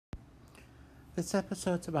This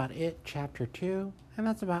episode's about It Chapter 2, and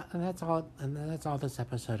that's all this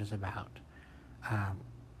episode is about.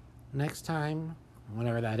 Next time,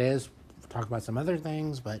 whenever that is, we'll talk about some other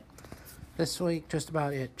things, but this week, just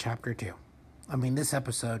about It Chapter 2. This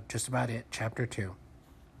episode, just about It Chapter 2.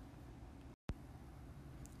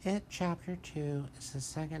 It Chapter 2 is the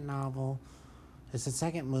second novel. It's the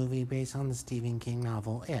second movie based on the Stephen King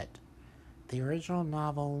novel, It. The original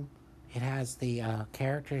novel, it has the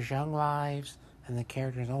characters' young lives and the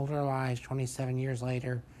characters' older lives 27 years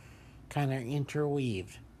later kind of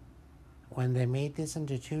interweaved. When they made this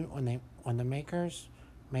into two, when the makers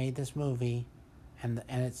made this movie and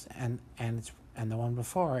the one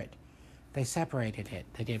before it, they separated it.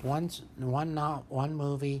 They did one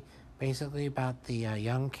movie basically about the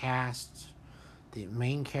young cast, the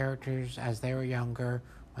main characters as they were younger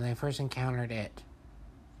when they first encountered it.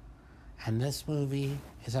 And this movie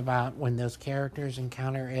is about when those characters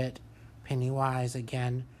encounter it, Pennywise,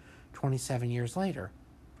 again, 27 years later,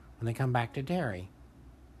 when they come back to Derry.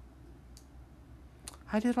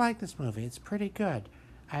 I did like this movie. It's pretty good.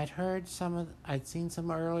 I'd seen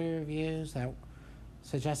some earlier reviews that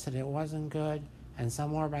suggested it wasn't good, and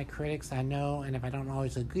some more by critics I know, and if I don't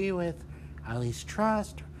always agree with, I at least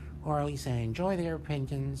trust, or at least I enjoy their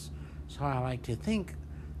opinions, so I like to think.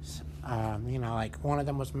 Like one of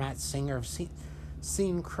them was Matt Singer of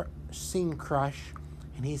Scene Crush,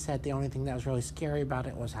 and he said the only thing that was really scary about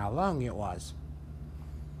it was how long it was.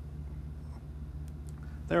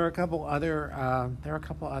 There were a couple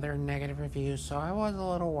other negative reviews, so I was a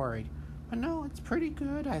little worried. But no, it's pretty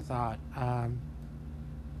good, I thought.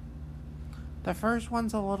 The first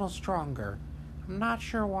one's a little stronger. I'm not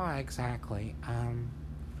sure why exactly.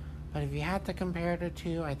 But if you had to compare the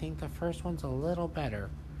two, I think the first one's a little better.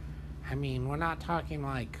 We're not talking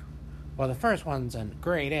the first one's in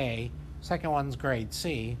grade A, second one's grade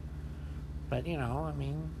C. But,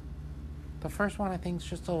 the first one I think is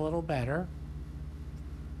just a little better.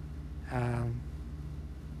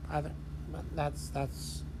 But that's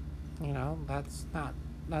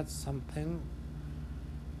something.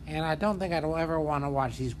 And I don't think I'd ever want to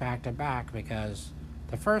watch these back to back because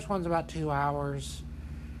the first one's about 2 hours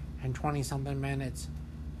and 20-something minutes.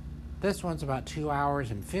 This one's about 2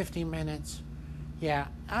 hours and 50 minutes. Yeah,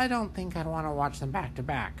 I don't think I'd want to watch them back to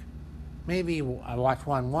back. Maybe I watch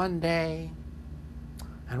one day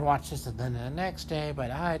and watch this then the next day, but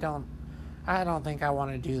I don't think I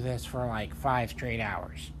want to do this for 5 straight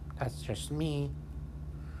hours. That's just me.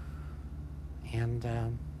 And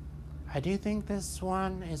I do think this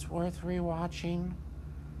one is worth rewatching.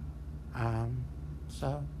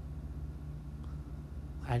 So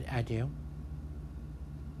I do.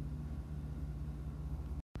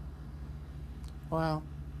 Well,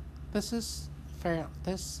 this is fair.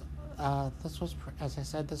 This was, as I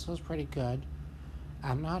said, this was pretty good.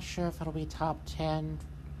 I'm not sure if it'll be top 10,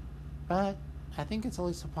 but I think it's at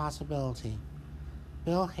least a possibility.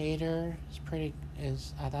 Bill Hader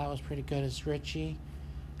I thought was pretty good as Richie.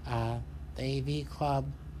 The AV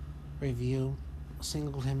Club review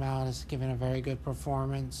singled him out as giving a very good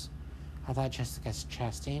performance. I thought Jessica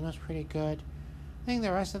Chastain was pretty good. I think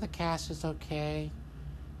the rest of the cast is okay.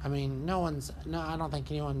 I don't think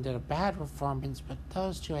anyone did a bad performance, but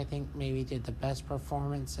those two I think maybe did the best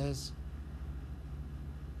performances.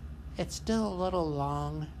 It's still a little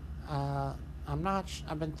long.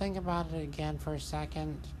 I've been thinking about it again for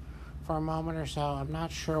a moment or so. I'm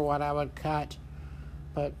not sure what I would cut,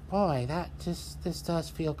 but boy, this does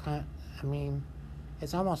feel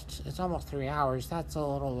it's almost 3 hours. That's a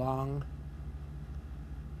little long.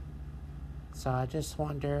 So I just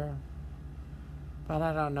wonder. But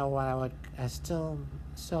I don't know what I still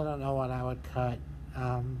don't know what I would cut.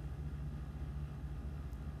 I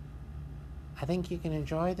think you can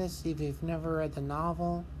enjoy this if you've never read the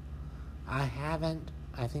novel. I haven't.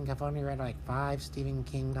 I think I've only read 5 Stephen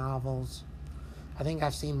King novels. I think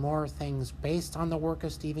I've seen more things based on the work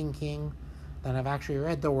of Stephen King than I've actually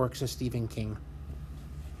read the works of Stephen King.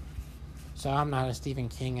 So I'm not a Stephen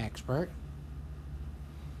King expert.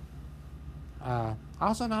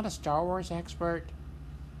 Also not a Star Wars expert,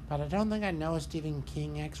 but I don't think I know a Stephen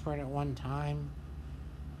King expert at one time.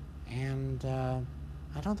 And I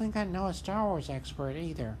don't think I know a Star Wars expert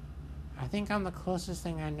either. I think I'm the closest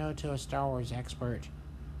thing I know to a Star Wars expert.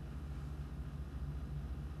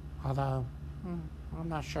 Although, I'm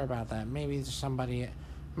not sure about that. Maybe there's somebody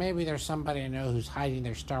I know who's hiding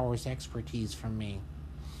their Star Wars expertise from me.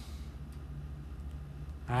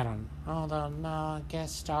 Although, no, I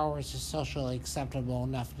guess Star Wars is socially acceptable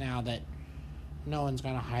enough now that no one's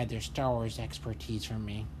gonna hide their Star Wars expertise from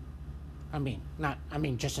me.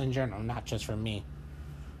 Just in general, not just from me.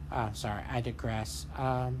 Sorry, I digress.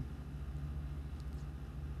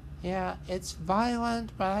 Yeah, it's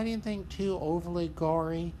violent, but I didn't think too overly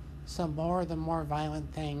gory. Some more of the more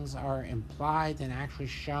violent things are implied than actually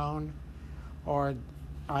shown, or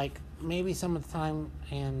like maybe some of the time.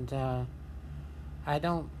 And I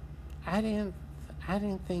don't, I didn't, I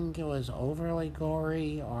didn't think it was overly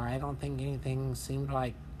gory, or I don't think anything seemed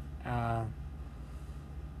like, uh,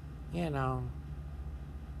 you know,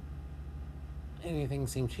 anything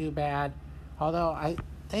seemed too bad. Although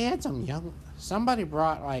they had somebody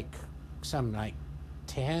brought like some like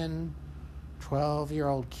 10,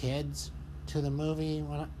 12-year-old kids to the movie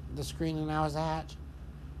the screening I was at.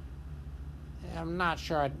 I'm not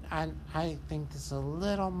sure. I think this is a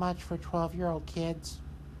little much for 12-year-old kids.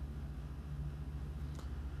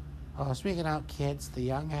 Oh, speaking of kids, the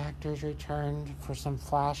young actors returned for some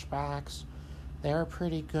flashbacks. They were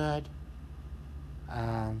pretty good.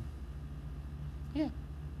 Yeah.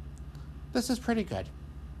 This is pretty good.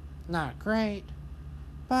 Not great,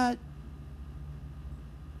 but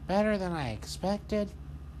better than I expected.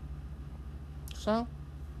 So,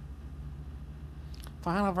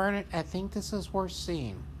 final verdict, I think this is worth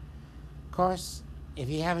seeing. Of course, if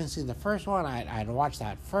you haven't seen the first one, I'd watch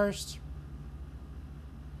that first.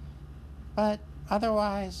 But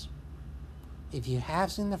otherwise, if you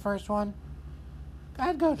have seen the first one,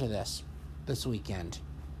 I'd go to this weekend.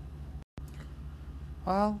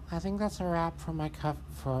 Well, I think that's a wrap for my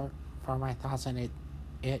for my thoughts on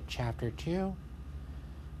it Chapter 2.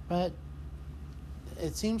 But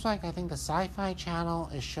it seems like I think the Sci-Fi Channel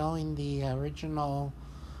is showing the original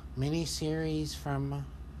miniseries from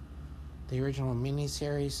the original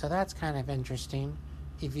miniseries, so that's kind of interesting.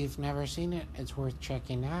 If you've never seen it, it's worth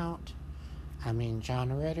checking out. I mean,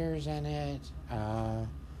 John Ritter's in it,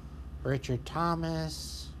 Richard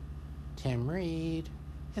Thomas, Tim Reed.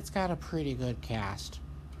 It's got a pretty good cast.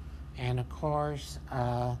 And of course,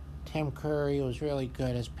 Tim Curry was really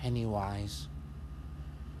good as Pennywise.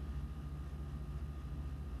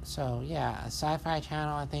 So yeah, Sci-Fi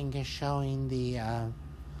Channel I think is showing the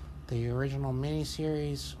original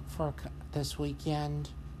miniseries for this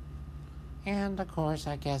weekend. And of course,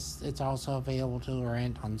 I guess it's also available to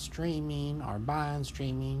rent on streaming or buy on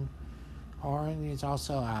streaming, or it's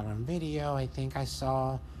also out on video. I think I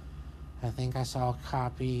saw a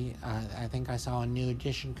copy. I think I saw a new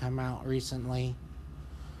edition come out recently.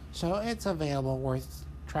 So it's available, worth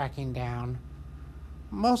tracking down.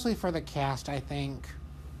 Mostly for the cast, I think.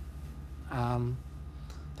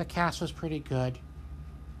 The cast was pretty good.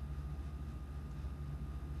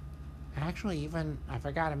 Actually, even, I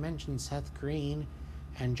forgot to mention Seth Green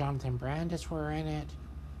and Jonathan Brandis were in it.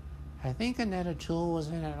 I think Annette O'Toole was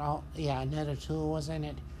in it. Annette O'Toole was in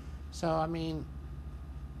it. So, I mean,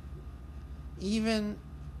 even,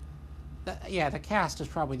 the cast is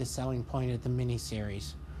probably the selling point of the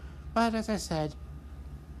miniseries. But as I said,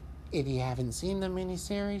 if you haven't seen the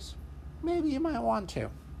miniseries, maybe you might want to.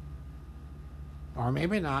 Or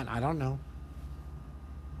maybe not, I don't know.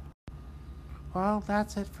 Well,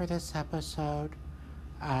 that's it for this episode.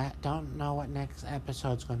 I don't know what next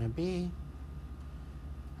episode's going to be.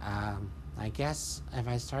 I guess if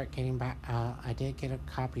I start getting back, I did get a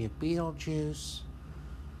copy of Beetlejuice.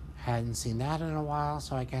 Hadn't seen that in a while,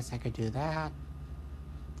 so I guess I could do that.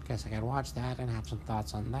 Guess I could watch that and have some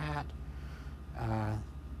thoughts on that.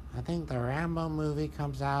 I think the Rambo movie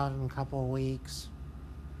comes out in a couple of weeks.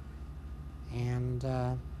 And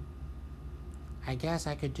I guess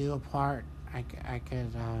I could do a part. I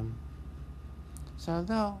could, so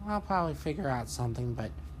no, I'll probably figure out something,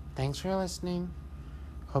 but thanks for listening.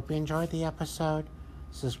 Hope you enjoyed the episode.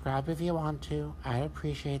 Subscribe if you want to. I'd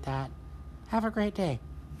appreciate that. Have a great day.